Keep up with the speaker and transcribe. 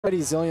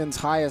Already Xillion's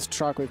highest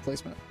Shockwave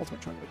placement.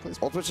 Ultimate Shockwave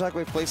placement. Ultimate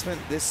Shockwave placement.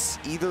 This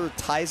either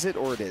ties it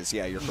or it is.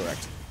 Yeah, you're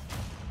correct.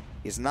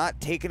 He's not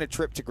taken a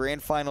trip to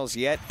Grand Finals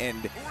yet,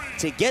 and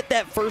to get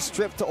that first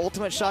trip to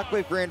Ultimate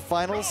Shockwave Grand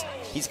Finals,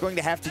 he's going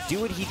to have to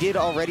do what he did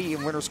already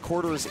in Winners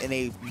Quarters in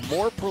a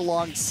more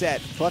prolonged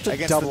set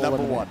against the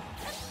number one.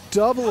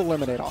 Double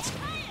eliminate Awestin.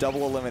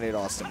 Double eliminate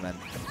Awestin, man.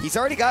 He's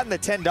already gotten the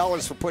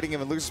 $10 for putting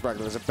him in losers bracket.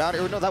 There was a bounty.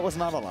 Or no, that was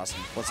not on Awestin.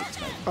 What's it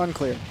tonight?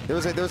 Unclear. There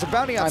was a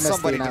bounty on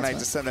somebody tonight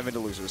to send them into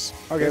losers.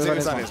 Okay, it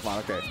was on his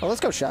mod. Okay. Oh, let's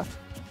go, Chef.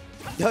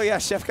 Oh yeah,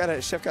 Chef got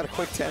a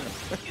quick 10.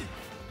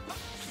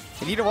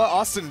 And you know what?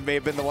 Awestin may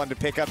have been the one to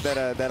pick up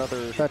that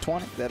that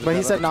 20. But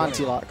he said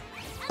non-TLOC.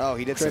 Oh,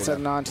 he did say Trey that. said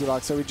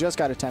non-TLOC, so we just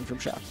got a 10 from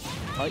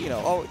Chef. Oh, you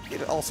know. Oh,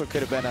 it also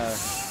could have been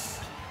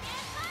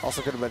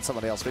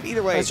somebody else. But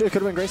either way, it could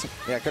have been Grayson.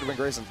 Yeah, it could have been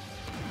Grayson.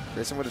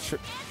 Grayson would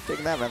have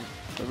taken that, man.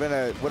 Would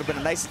have been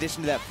a nice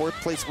addition to that 4th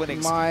place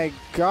winnings. My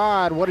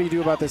God, what do you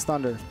do about this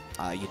Thunder?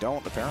 You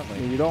don't,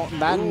 apparently. You don't.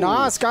 That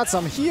Ness got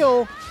some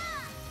heal.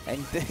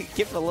 And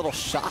give him a little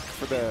shock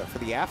for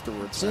the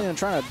afterwards. Xillion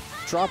trying to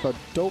drop a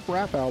dope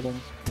rap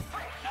album.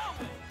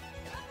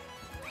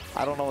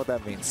 I don't know what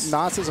that means.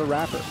 Ness is a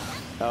rapper.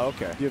 Oh,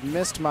 okay. You've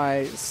missed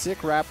my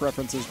sick rap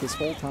references this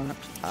whole time.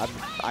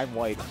 I'm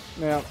white.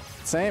 Yeah,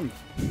 same.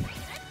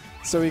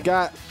 So we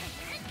got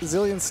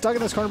Xillion stuck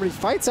in this corner, but he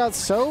fights out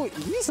so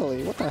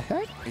easily. What the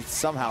heck?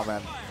 Somehow,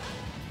 man.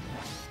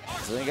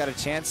 Xillion got a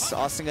chance.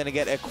 Awestin going to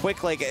get a quick,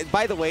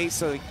 by the way,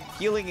 so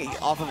healing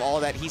off of all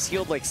of that, he's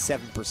healed like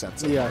 7%.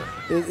 So yeah,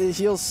 it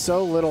heals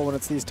so little when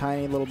it's these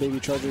tiny little baby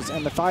charges,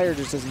 and the fire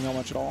just doesn't heal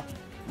much at all.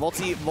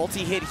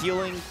 Multi-hit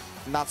healing,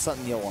 not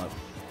something you'll want.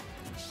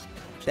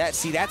 That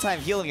time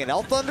healing an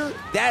Elf Thunder,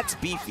 that's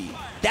beefy.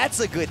 That's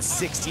a good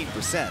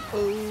 16%.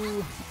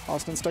 Oh,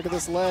 Awestin stuck at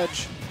this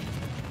ledge.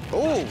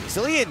 Oh,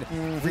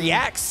 Xillion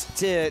reacts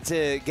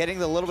to getting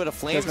the little bit of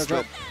flames,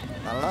 but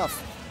not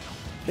enough.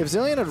 If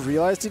Xillion had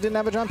realized he didn't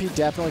have a jump, he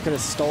definitely could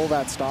have stole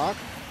that stock.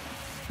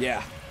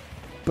 Yeah.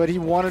 But he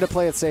wanted to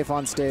play it safe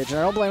on stage, and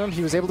I don't blame him.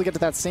 He was able to get to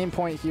that same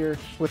point here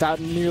without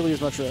nearly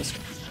as much risk.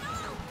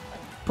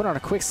 Put on a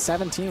quick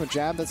 17 with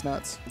jab. That's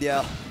nuts.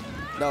 Yeah.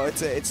 No,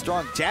 it's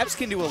strong. Jabs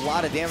can do a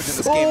lot of damage in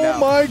this game now. Oh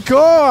my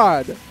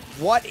God!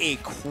 What a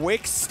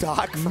quick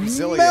stock from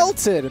Xillion.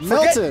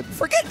 Melted.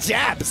 Forget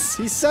jabs.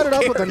 He set it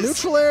up with a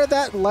neutral air.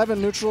 That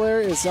 11 neutral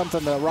air is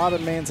something that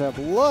Robin mains have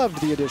loved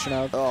the addition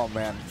of. Oh,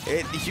 man.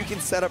 You can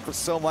set up for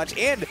so much.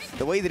 And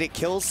the way that it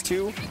kills,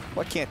 too.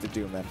 What can't it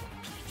do, man?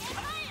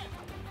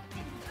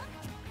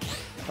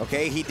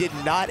 Okay, he did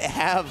not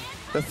have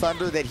the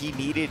Thunder that he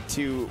needed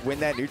to win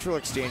that neutral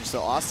exchange, so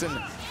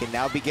Awestin can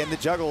now begin the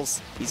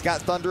juggles. He's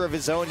got Thunder of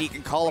his own he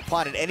can call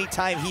upon at any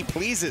time he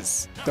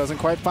pleases. Doesn't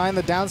quite find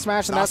the down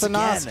smash, and that's a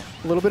Ness.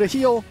 A little bit of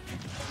heal.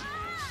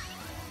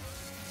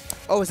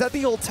 Oh, is that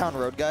the Old Town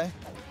Road guy?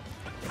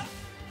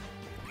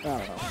 I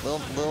don't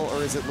know. Lil,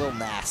 or is it Lil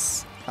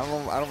Ness? I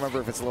don't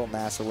remember if it's Lil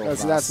Ness or Lil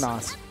Ness. That's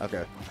Ness.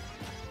 Okay.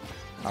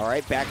 All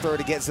right, back throw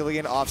to get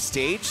Xillion off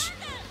stage.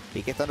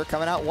 PK Thunder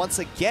coming out once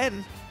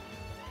again.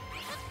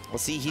 We'll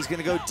see, he's going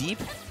to go deep.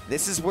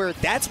 That's where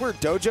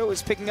Dojo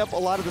is picking up a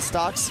lot of the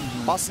stocks.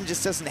 Awestin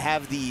just doesn't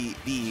have the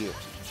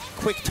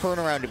quick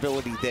turnaround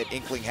ability that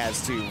Inkling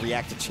has to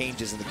react to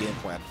changes in the game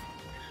plan.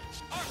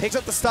 Picks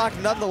up the stock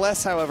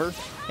nonetheless, however,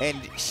 and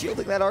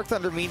shielding that Arc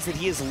Thunder means that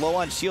he is low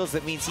on shields.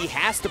 That means he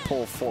has to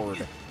pull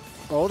forward.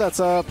 Oh, that's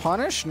a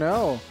punish?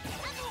 No.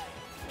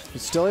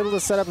 He's still able to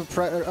set up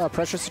a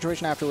pressure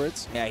situation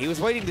afterwards. Yeah, he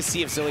was waiting to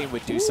see if Xillion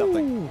would do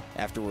something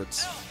afterwards.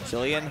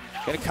 Xillion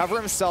going to cover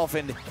himself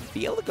and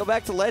be able to go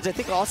back to ledge. I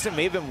think Awestin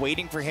may have been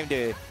waiting for him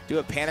to do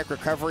a panic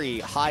recovery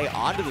high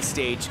onto the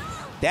stage.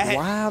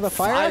 Wow, the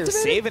fire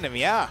saving him,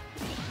 yeah.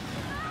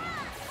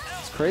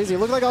 It's crazy. It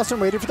looked like Awestin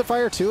waited for the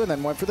fire too and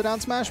then went for the down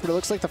smash, but it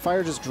looks like the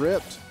fire just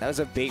dripped. That was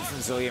a bait from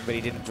Xillion, but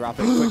he didn't drop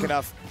it quick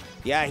enough.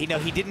 Yeah, he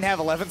didn't have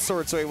 11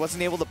 sword, so he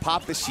wasn't able to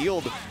pop the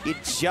shield. He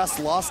just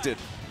lost it.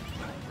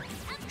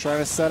 Trying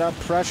to set up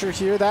pressure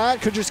here.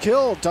 That could just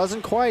kill.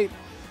 Doesn't quite.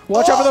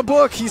 Watch out for the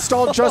book. He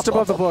stalled just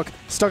above the book.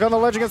 Stuck on the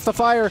ledge against the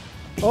fire.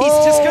 He's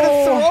just going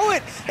to throw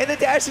it, and the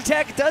dash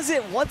attack does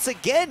it once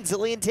again.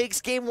 Xillion takes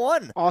game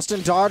 1.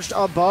 Awestin dodged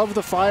above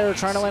the fire,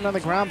 trying to land on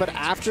the ground, but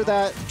after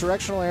that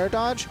directional air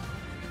dodge,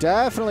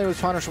 definitely was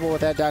punishable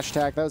with that dash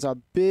attack. That was a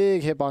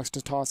big hitbox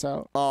to toss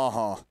out.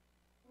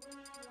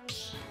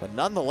 But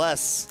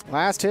nonetheless.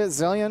 Last hit,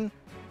 Xillion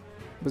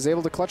was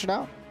able to clutch it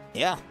out.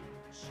 Yeah.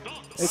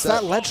 It's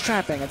that ledge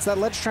trapping. It's that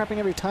ledge trapping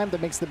every time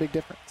that makes the big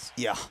difference.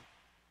 Yeah.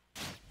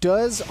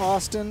 Does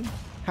Awestin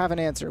have an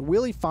answer?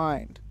 Will he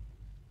find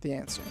the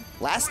answer?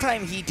 Last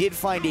time he did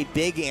find a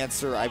big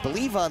answer, I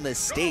believe on this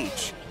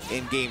stage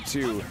in game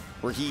 2,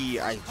 where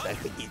I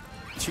think he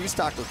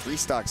 2-stocked or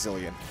 3-stocked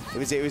Xillion.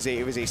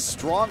 It was a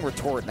strong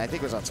retort, and I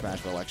think it was on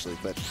Smashville actually,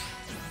 but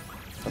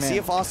let's see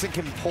if Awestin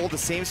can pull the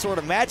same sort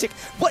of magic.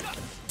 What?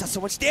 Does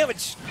so much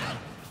damage.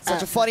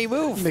 Such a funny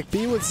move.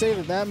 McBee would say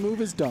that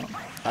move is dumb.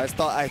 I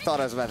thought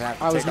I was about to have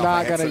to I was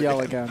not going to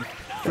yell again.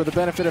 For the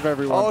benefit of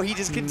everyone. Oh, he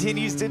just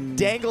continues to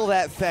dangle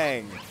that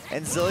thing.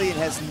 And Xillion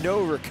has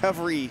no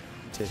recovery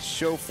to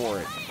show for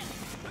it.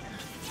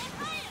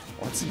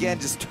 Once again,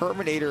 just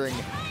Terminatoring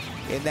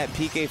in that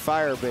PK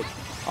fire, but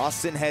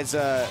Awestin has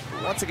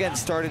once again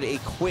started a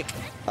quick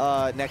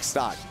next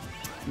stock.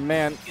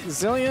 Man,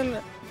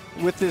 Xillion,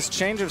 with this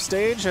change of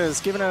stage, has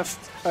given us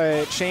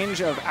a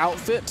change of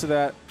outfit to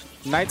that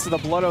Knights of the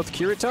Blood Oath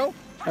Kirito,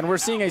 and we're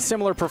seeing a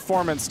similar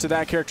performance to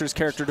that character's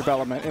character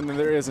development, and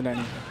there isn't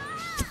any.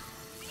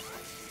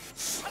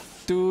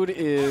 Dude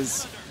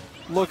is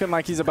looking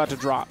like he's about to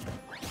drop.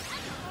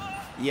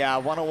 Yeah,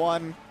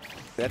 101.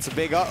 That's a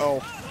big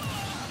uh-oh.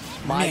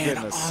 My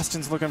goodness.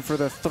 Austin's looking for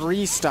the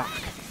 3 stock.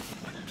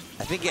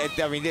 I think,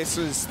 I mean, this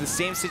was the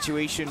same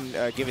situation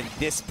given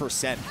this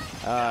percent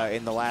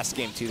in the last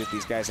game, too, that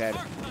these guys had.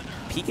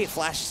 PK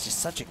Flash is just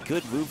such a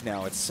good move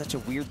now. It's such a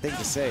weird thing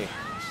to say.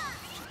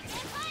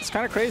 It's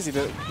kind of crazy,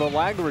 the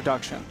lag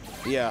reduction.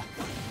 Yeah.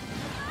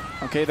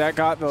 Okay, that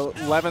got the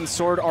Levin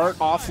sword art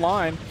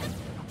offline.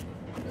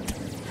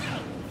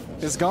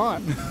 It's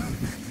gone.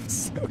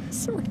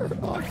 Sword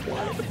art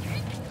offline.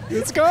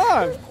 It's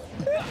gone.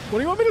 What do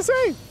you want me to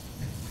say?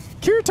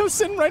 Kirito's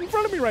sitting right in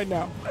front of me right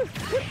now.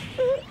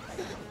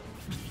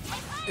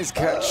 Is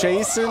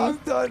chasing. I'm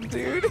done,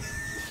 dude.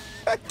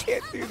 I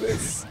can't do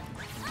this.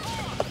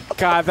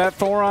 God, that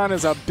Thoron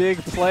is a big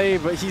play,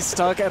 but he's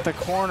stuck at the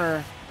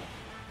corner.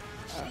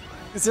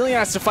 Xillion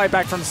has to fight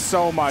back from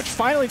so much.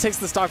 Finally takes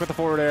the stock with the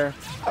forward air.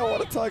 I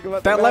want to talk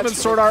about that Levin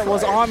sword art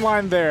was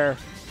online there.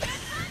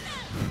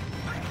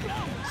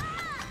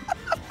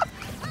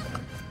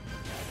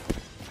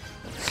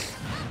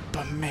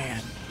 But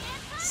man,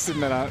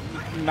 sitting at a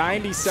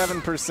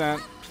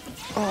 97%.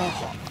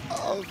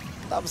 Oh,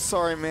 I'm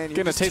sorry, man. You're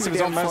getting a taste of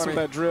his own medicine with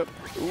that drip.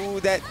 Ooh,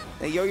 that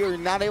Yo-Yo, you're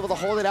not able to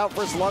hold it out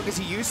for as long as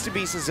he used to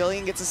be, so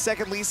Xillion gets a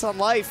second lease on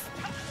life.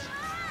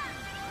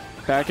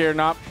 Back air,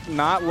 not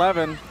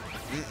Levin.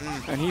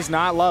 And he's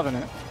not loving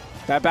it.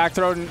 That back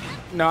throw,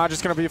 no,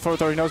 just going to be a forward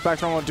throw. He knows back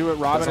throw won't do it.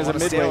 Robin is a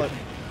midway.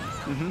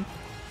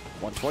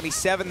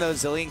 127, though.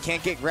 Xillion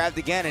can't get grabbed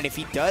again, and if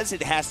he does,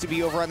 it has to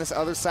be over on this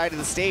other side of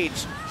the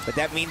stage. But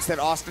that means that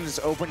Awestin is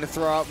open to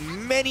throw out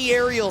many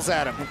aerials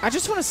at him. I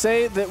just want to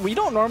say that we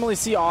don't normally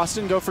see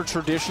Awestin go for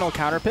traditional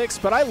counter picks,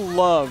 but I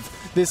love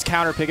this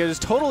counter pick. It has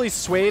totally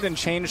swayed and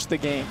changed the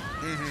game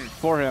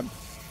for him.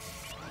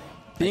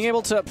 Being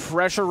able to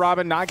pressure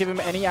Robin, not give him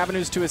any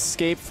avenues to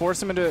escape,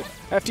 force him into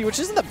FT, which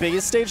isn't the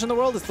biggest stage in the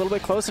world. It's a little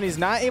bit close, and he's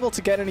not able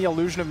to get any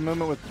illusion of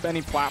movement with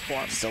any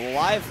platform. Still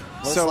alive,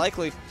 most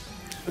likely.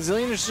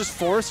 Xillion is just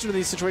forced into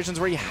these situations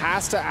where he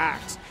has to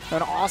act.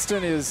 And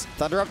Awestin is...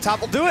 Thunder up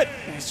top will do it.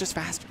 He's just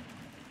faster.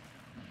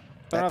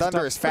 That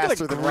Thunder is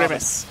faster than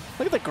grimace.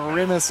 Look at the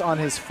grimace on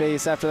his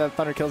face after that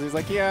Thunder kills. He's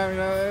like, yeah, I mean,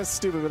 that's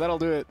stupid, but that'll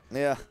do it.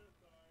 Yeah.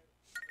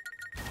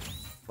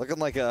 Looking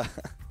like a...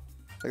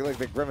 Looking like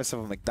the grimace of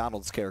a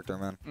McDonald's character,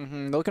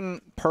 man.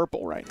 Looking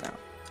purple right now.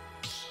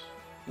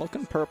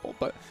 Looking purple.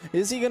 But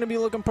is he going to be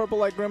looking purple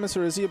like Grimace,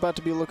 or is he about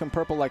to be looking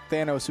purple like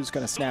Thanos, who's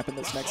going to snap in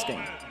this next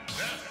game?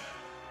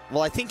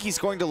 Well, I think he's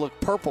going to look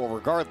purple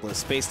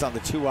regardless, based on the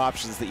 2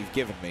 options that you've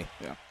given me.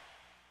 Yeah.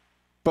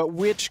 But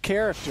which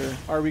character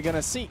are we going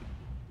to see?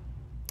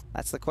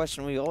 That's the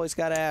question we always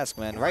got to ask,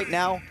 man. Right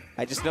now,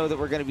 I just know that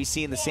we're going to be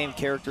seeing the same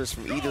characters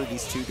from either of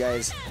these 2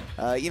 guys.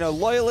 You know,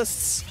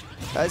 Loyalists,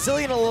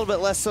 Xillion a little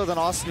bit less so than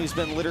Awestin, who's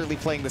been literally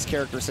playing this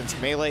character since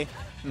Melee.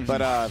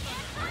 But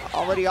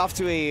already off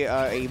to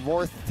a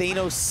more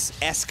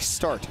Thanos-esque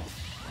start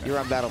here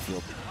on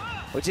Battlefield,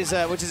 which is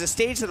a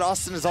stage that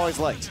Awestin has always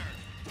liked.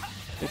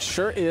 It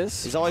sure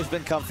is. He's always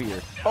been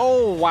comfier.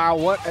 Oh, wow.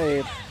 What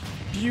a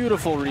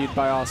beautiful read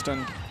by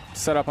Awestin.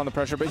 Set up on the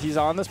pressure, but he's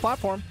on this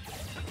platform.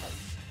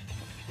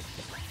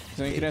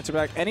 Xillion can answer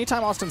back.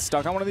 Anytime Austin's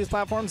stuck on one of these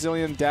platforms,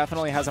 Xillion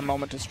definitely has a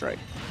moment to strike.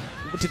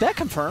 Did that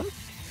confirm?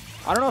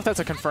 I don't know if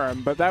that's a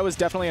confirm, but that was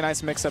definitely a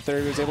nice mix-up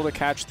there. He was able to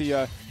catch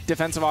the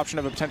defensive option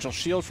of a potential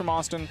shield from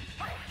Awestin.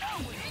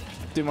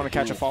 Didn't want to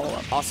catch a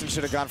follow-up. Awestin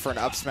should have gone for an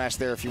up smash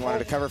there if he wanted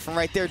to cover from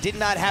right there. Did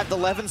not have the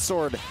Levin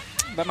sword.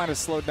 That might have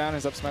slowed down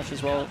his up smash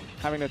as well,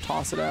 having to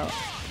toss it out.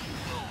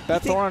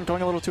 That Thoron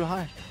going a little too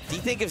high. Do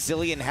you think if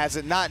Xillion has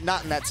it, not in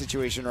that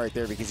situation right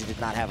there because he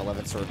did not have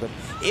 11 sword, but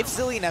if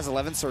Xillion has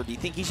 11 sword, do you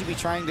think he should be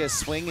trying to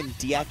swing and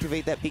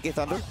deactivate that PK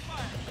Thunder?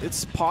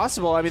 It's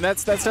possible. I mean,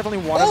 that's definitely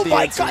one of the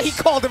answers. Oh my god, he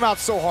called him out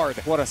so hard.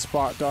 What a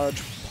spot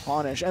dodge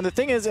punish. And the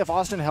thing is, if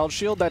Awestin held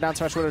shield, that down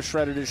smash would have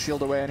shredded his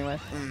shield away anyway.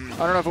 I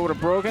don't know if it would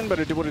have broken, but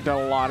it would have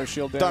done a lot of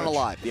shield damage. Done a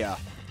lot, yeah.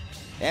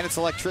 And it's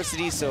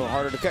electricity, so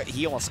harder to cut.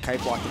 He almost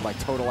kite blocked him by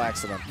total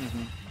accident.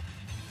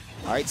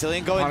 All right,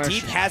 Xillion going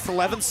deep, has the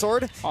 11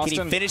 sword. Awestin,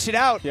 can he finish it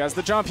out? He has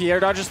the jump, he air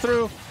dodges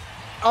through.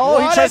 Oh,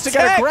 what he tries to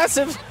get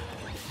aggressive.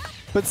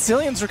 But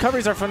Xillion's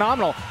recoveries are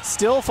phenomenal.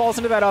 Still falls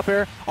into that up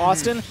air.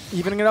 Awestin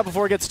evening it up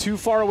before it gets too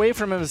far away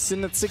from him, is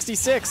sitting at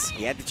 66.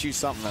 He had to choose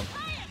something then.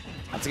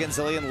 Once again,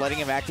 Xillion letting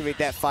him activate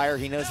that fire.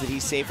 He knows that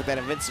he's safe with that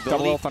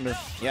invincibility. Double Thunder.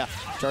 Yeah,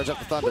 charge up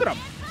the Thunder. Look at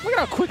him. Look at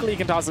how quickly he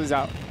can toss these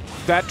out.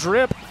 That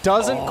drip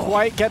doesn't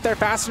quite get there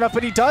fast enough,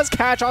 but he does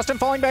catch Awestin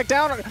falling back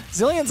down.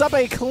 Xillion's up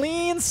a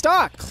clean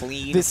stock.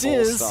 This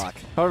is,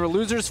 however,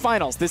 losers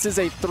finals. This is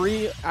a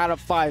 3 out of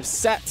 5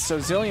 set, so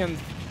Xillion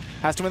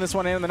has to win this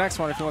one and the next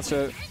one if he wants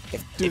to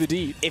do the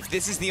deed. If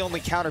this is the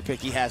only counter pick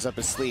he has up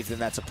his sleeve, then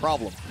that's a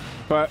problem.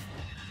 But,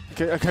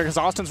 because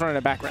Austin's running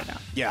it back right now.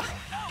 Yeah.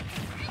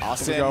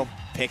 Awestin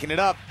picking it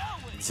up.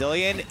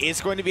 Xillion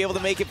is going to be able to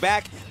make it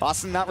back.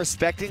 Awestin not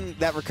respecting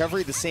that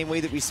recovery the same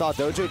way that we saw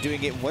Dojo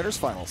doing it in Winners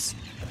Finals.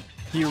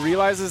 He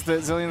realizes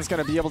that Xillion's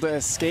going to be able to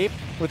escape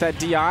with that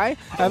DI.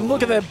 And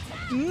look at the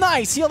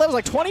nice heal. That was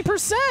like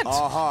 20%.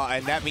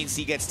 And that means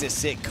he gets to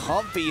sit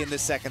comfy in the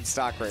second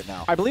stock right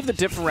now. I believe the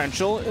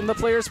differential in the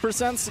player's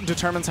percents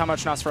determines how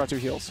much Nosferatu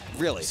heals.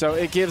 Really? So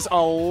it gives a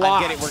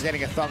lot. We're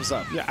getting a thumbs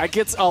up. Yeah, it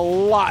gets a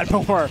lot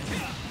more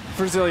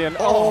for Xillion.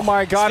 Oh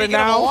my god, and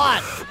now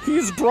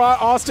he's brought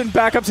Awestin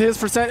back up to his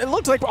percent. It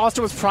looked like Awestin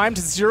was primed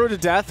to 0 to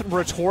death,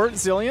 retort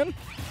Xillion.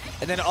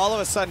 And then all of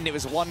a sudden, it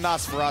was one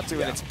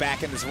Nosferatu, and it's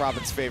back in this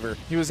Robin's favor.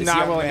 He was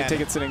not willing to take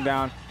it sitting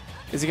down.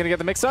 Is he going to get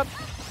the mix-up?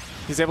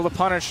 He's able to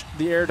punish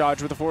the air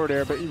dodge with the forward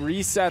air, but he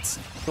resets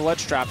the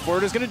ledge trap.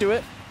 Forward is going to do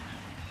it.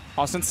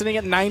 Awestin sitting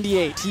at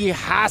 98. He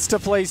has to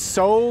play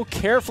so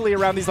carefully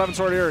around these 11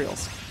 sword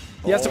aerials.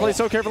 He has to play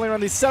so carefully around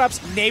these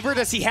setups. Neighbor,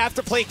 does he have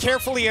to play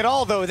carefully at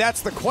all, though?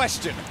 That's the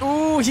question.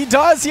 Ooh, he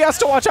does. He has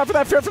to watch out for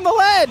that fear from the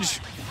ledge.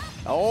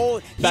 Oh,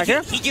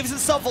 he gives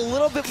himself a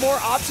little bit more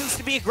options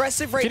to be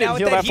aggressive right now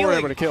with that healing.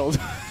 He didn't heal that forward,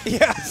 would have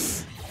killed.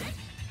 Yes.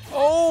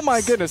 Oh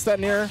my goodness, that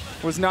near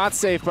was not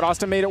safe, but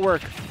Awestin made it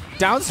work.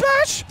 Down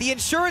smash? The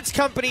insurance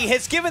company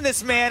has given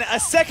this man a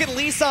second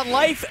lease on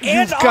life and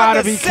on the set. You've got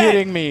to be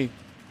kidding me.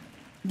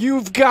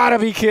 You've got to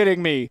be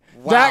kidding me.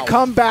 Wow. That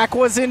comeback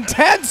was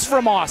intense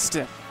from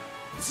Awestin.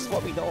 This is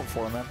what we know him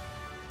for, man.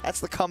 That's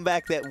the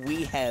comeback that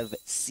we have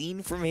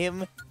seen from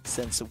him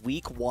since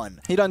week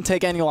 1. He doesn't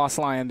take any loss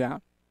lying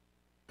down.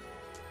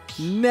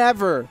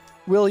 Never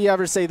will he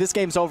ever say, this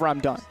game's over, I'm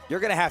done.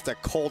 You're going to have to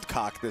cold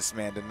cock this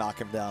man to knock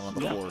him down on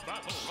the floor.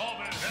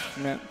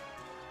 Man,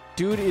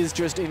 dude is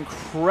just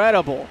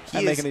incredible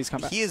at making these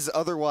comebacks. He is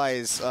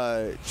otherwise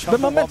the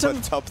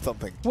momentum tub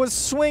thumping. Was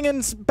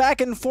swinging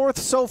back and forth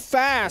so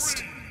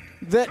fast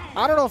that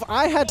I don't know if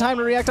I had time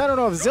to react. I don't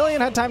know if Xillion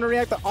had time to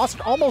react.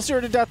 Awestin almost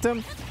 0 to death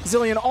him.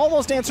 Xillion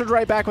almost answered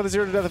right back with a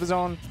 0 to death of his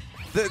own.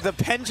 The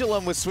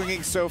pendulum was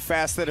swinging so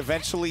fast that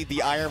eventually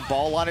the iron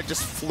ball on it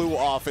just flew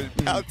off and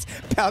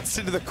bounced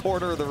into the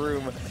corner of the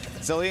room.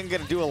 Xillion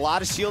going to do a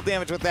lot of shield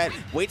damage with that.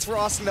 Waits for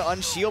Awestin to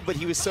unshield, but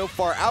he was so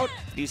far out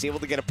that he was able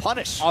to get a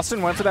punish.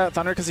 Awestin went for that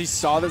Thunder because he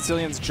saw that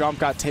Xillion's jump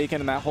got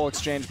taken in that whole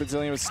exchange, but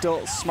Xillion was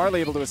still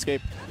smartly able to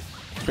escape.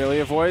 Barely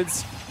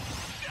avoids.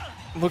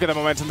 Look at the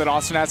momentum that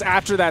Awestin has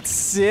after that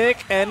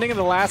sick ending in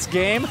the last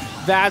game.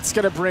 That's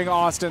going to bring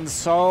Awestin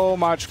so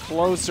much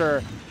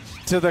closer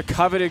to the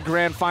coveted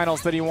grand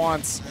finals that he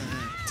wants.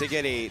 To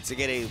get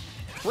a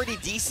pretty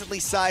decently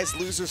sized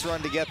losers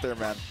run to get there,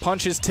 man.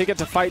 Punch his ticket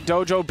to fight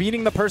Dojo,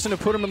 beating the person who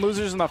put him in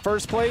losers in the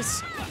first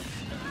place.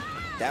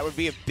 That would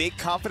be a big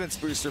confidence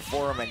booster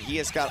for him, and he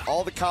has got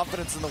all the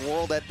confidence in the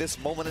world at this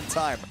moment in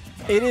time.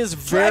 It is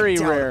very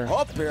rare.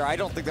 Up here, I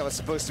don't think that was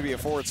supposed to be a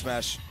forward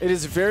smash. It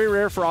is very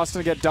rare for Awestin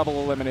to get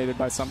double eliminated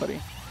by somebody.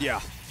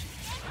 Yeah.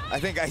 I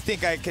think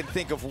I can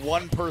think of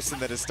one person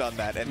that has done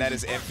that, and that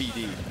is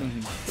MVD.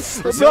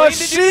 The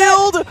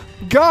shield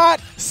got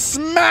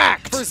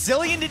smacked! For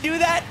Xillion to do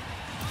that,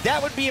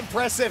 that would be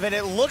impressive, and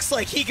it looks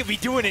like he could be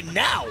doing it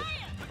now.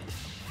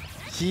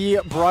 He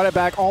brought it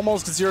back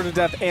almost 0 to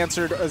death,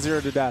 answered a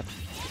 0 to death.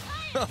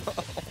 Oh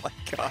my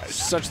gosh.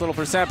 Such little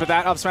percent, but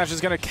that up smash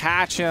is going to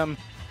catch him.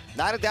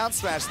 Not a down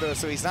smash, though,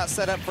 so he's not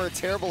set up for a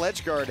terrible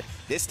edge guard.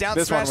 This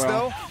down smash,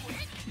 though.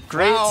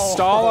 Great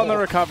stall on the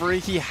recovery.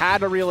 He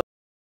had a real.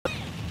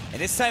 And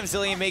this time,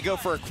 Xillion may go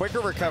for a quicker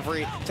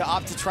recovery to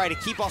opt to try to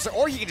keep Awestin,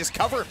 or he can just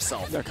cover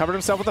himself. Yeah, covered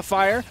himself with a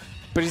fire,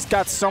 but he's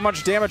got so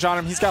much damage on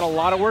him. He's got a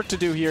lot of work to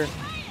do here.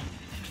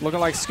 Looking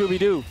like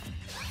Scooby-Doo.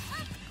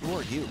 Who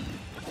are you?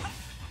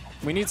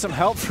 We need some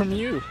help from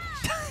you.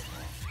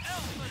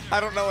 I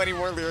don't know any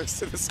more lyrics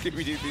to the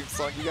Scooby-Doo theme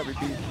song. You got me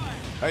beat.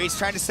 Oh, he's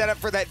trying to set up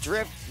for that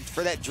drip,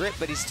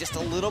 but he's just a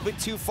little bit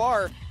too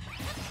far.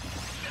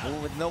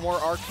 With no more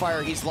arc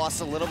fire, he's lost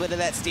a little bit of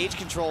that stage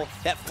control.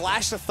 That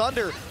flash of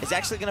thunder is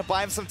actually going to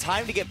buy him some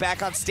time to get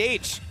back on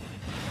stage.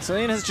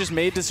 Xillion has just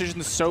made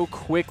decisions so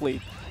quickly.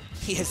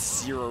 He has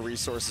 0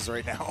 resources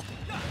right now.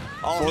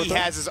 All he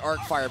has is arc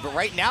fire, but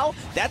right now,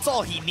 that's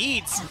all he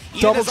needs.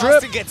 Even as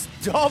Awestin gets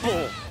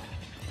double.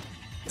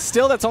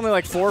 Still, that's only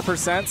like 4%,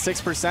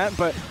 6%,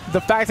 but the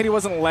fact that he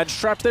wasn't ledge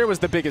trapped there was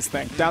the biggest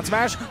thing. Down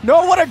smash.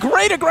 No, what a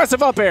great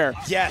aggressive up air.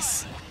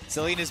 Yes.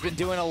 Xillion has been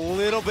doing a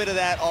little bit of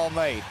that all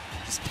night.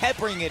 Just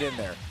peppering it in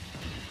there.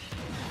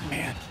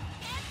 Man.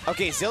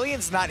 Okay,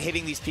 Xillion's not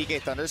hitting these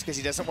PK Thunders because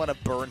he doesn't want to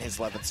burn his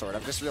 11th sword.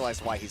 I've just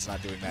realized why he's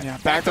not doing that. Yeah,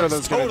 back throw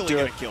those totally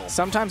going to kill.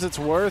 Sometimes it's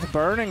worth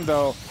burning,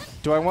 though.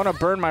 Do I want to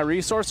burn my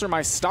resource or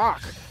my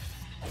stock?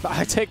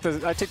 I take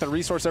the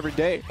resource every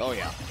day. Oh,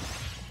 yeah.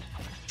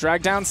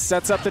 Drag down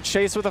sets up the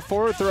chase with a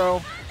forward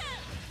throw.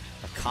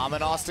 A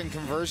common Awestin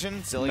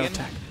conversion. Xillion. No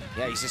tech.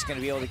 Yeah, he's just going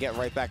to be able to get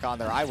right back on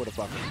there. I would have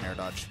buffered an air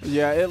dodge.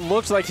 Yeah, it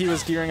looked like he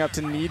was gearing up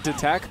to need to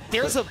tech.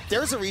 There's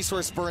a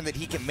resource burn that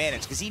he can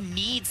manage because he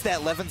needs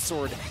that Levin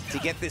sword to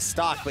get this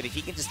stock. But if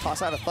he can just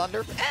toss out a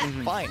Thunder,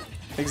 fine.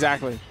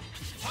 Exactly.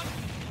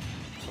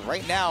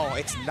 Right now,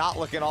 it's not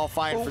looking all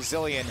fine for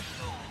Xillion.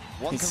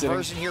 One He's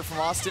conversion here from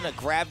Awestin, a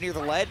grab near the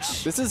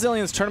ledge. This is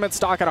Xillion's tournament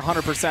stock at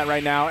 100%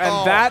 right now,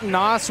 and that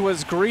Ness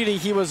was greedy.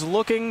 He was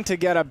looking to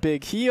get a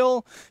big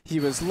heal. He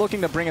was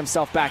looking to bring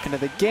himself back into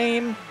the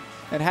game,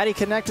 and had he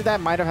connected that,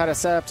 might have had a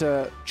setup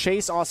to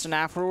chase Awestin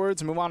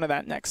afterwards, move on to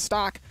that next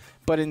stock.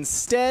 But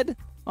instead,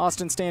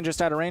 Awestin staying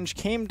just out of range,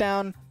 came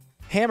down,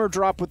 hammer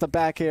drop with the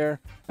back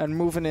air, and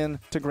moving in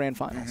to grand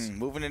finals.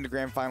 Moving into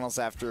grand finals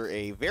after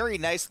a very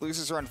nice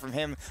losers run from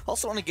him.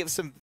 Also want to give some